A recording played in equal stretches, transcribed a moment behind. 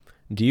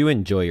Do you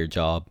enjoy your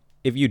job?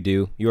 If you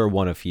do, you are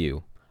one of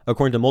few.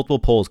 According to multiple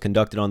polls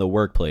conducted on the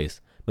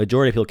workplace,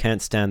 majority of people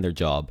can't stand their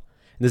job.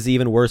 And this is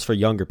even worse for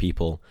younger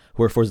people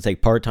who are forced to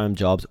take part-time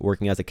jobs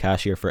working as a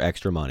cashier for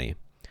extra money.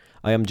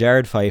 I am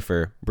Jared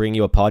Pfeiffer, bringing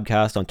you a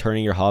podcast on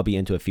turning your hobby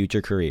into a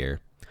future career.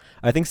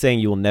 I think saying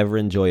you will never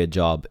enjoy a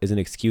job is an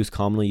excuse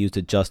commonly used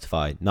to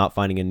justify not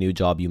finding a new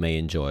job you may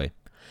enjoy.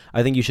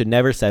 I think you should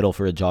never settle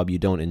for a job you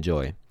don't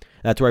enjoy.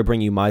 That's where I bring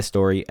you my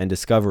story and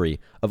discovery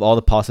of all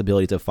the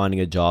possibilities of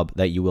finding a job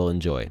that you will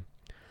enjoy.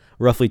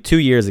 Roughly 2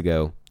 years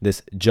ago,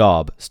 this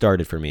job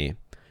started for me.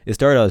 It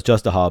started as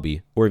just a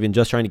hobby, or even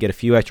just trying to get a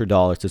few extra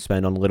dollars to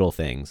spend on little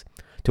things,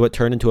 to what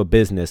turned into a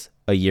business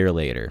a year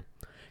later.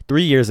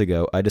 3 years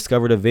ago, I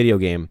discovered a video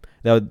game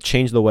that would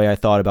change the way I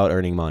thought about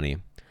earning money.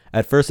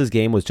 At first, this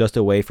game was just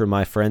a way for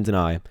my friends and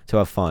I to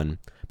have fun,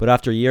 but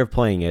after a year of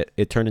playing it,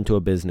 it turned into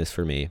a business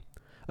for me.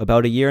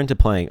 About a year into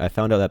playing, I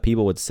found out that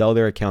people would sell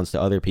their accounts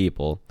to other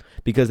people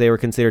because they were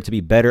considered to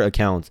be better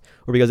accounts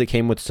or because it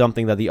came with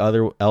something that the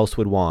other else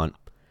would want.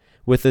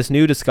 With this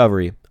new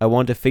discovery, I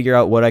wanted to figure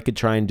out what I could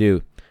try and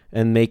do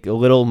and make a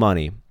little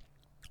money.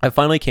 I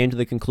finally came to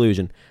the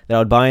conclusion that I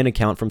would buy an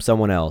account from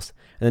someone else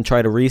and then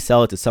try to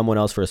resell it to someone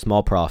else for a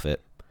small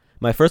profit.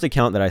 My first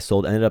account that I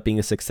sold ended up being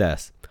a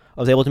success.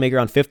 I was able to make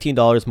around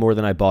 $15 more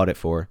than I bought it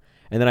for,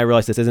 and then I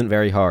realized this isn't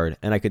very hard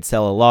and I could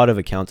sell a lot of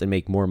accounts and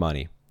make more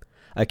money.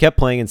 I kept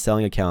playing and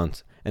selling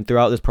accounts, and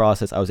throughout this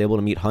process I was able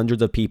to meet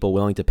hundreds of people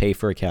willing to pay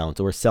for accounts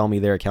or sell me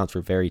their accounts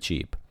for very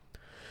cheap.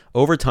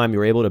 Over time, you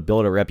were able to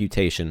build a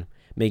reputation,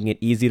 making it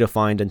easy to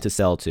find and to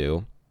sell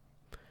to,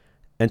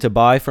 and to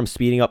buy from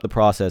speeding up the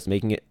process,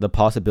 making it the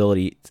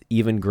possibility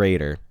even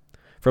greater.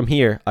 From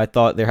here, I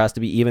thought there has to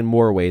be even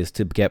more ways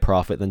to get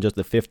profit than just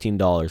the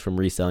 $15 from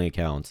reselling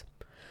accounts.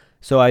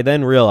 So I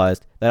then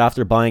realized that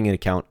after buying an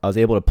account, I was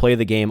able to play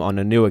the game on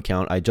a new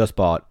account I just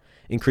bought,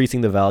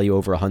 increasing the value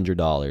over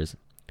 $100.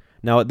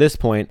 Now at this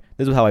point,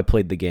 this is how I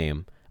played the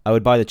game. I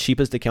would buy the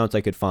cheapest accounts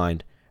I could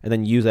find, and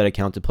then use that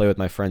account to play with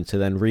my friends to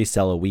then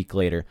resell a week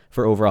later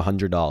for over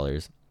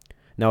 $100.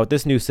 Now with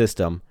this new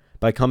system,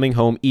 by coming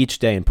home each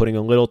day and putting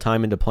a little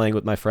time into playing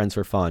with my friends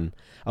for fun,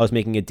 I was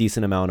making a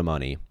decent amount of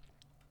money.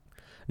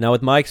 Now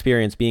with my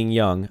experience being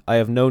young, I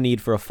have no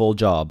need for a full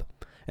job,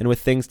 and with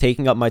things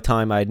taking up my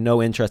time, I had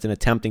no interest in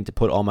attempting to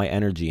put all my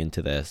energy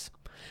into this.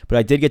 But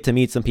I did get to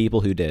meet some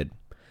people who did.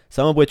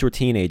 Some of which were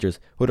teenagers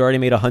who had already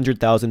made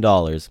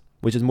 $100,000,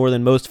 which is more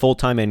than most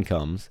full-time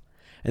incomes,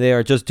 and they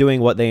are just doing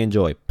what they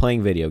enjoy,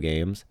 playing video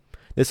games.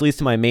 This leads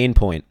to my main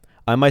point.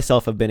 I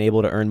myself have been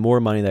able to earn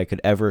more money than I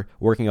could ever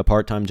working a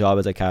part-time job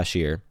as a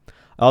cashier.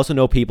 I also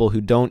know people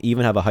who don't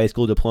even have a high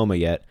school diploma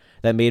yet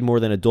that made more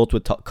than adults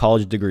with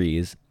college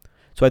degrees.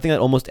 So I think that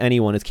almost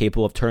anyone is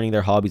capable of turning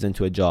their hobbies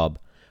into a job,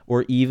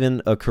 or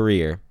even a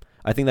career.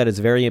 I think that it's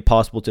very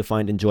possible to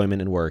find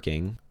enjoyment in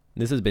working.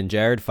 This has been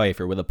Jared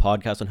Pfeiffer with a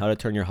podcast on how to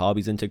turn your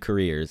hobbies into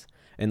careers.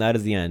 And that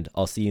is the end.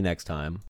 I'll see you next time.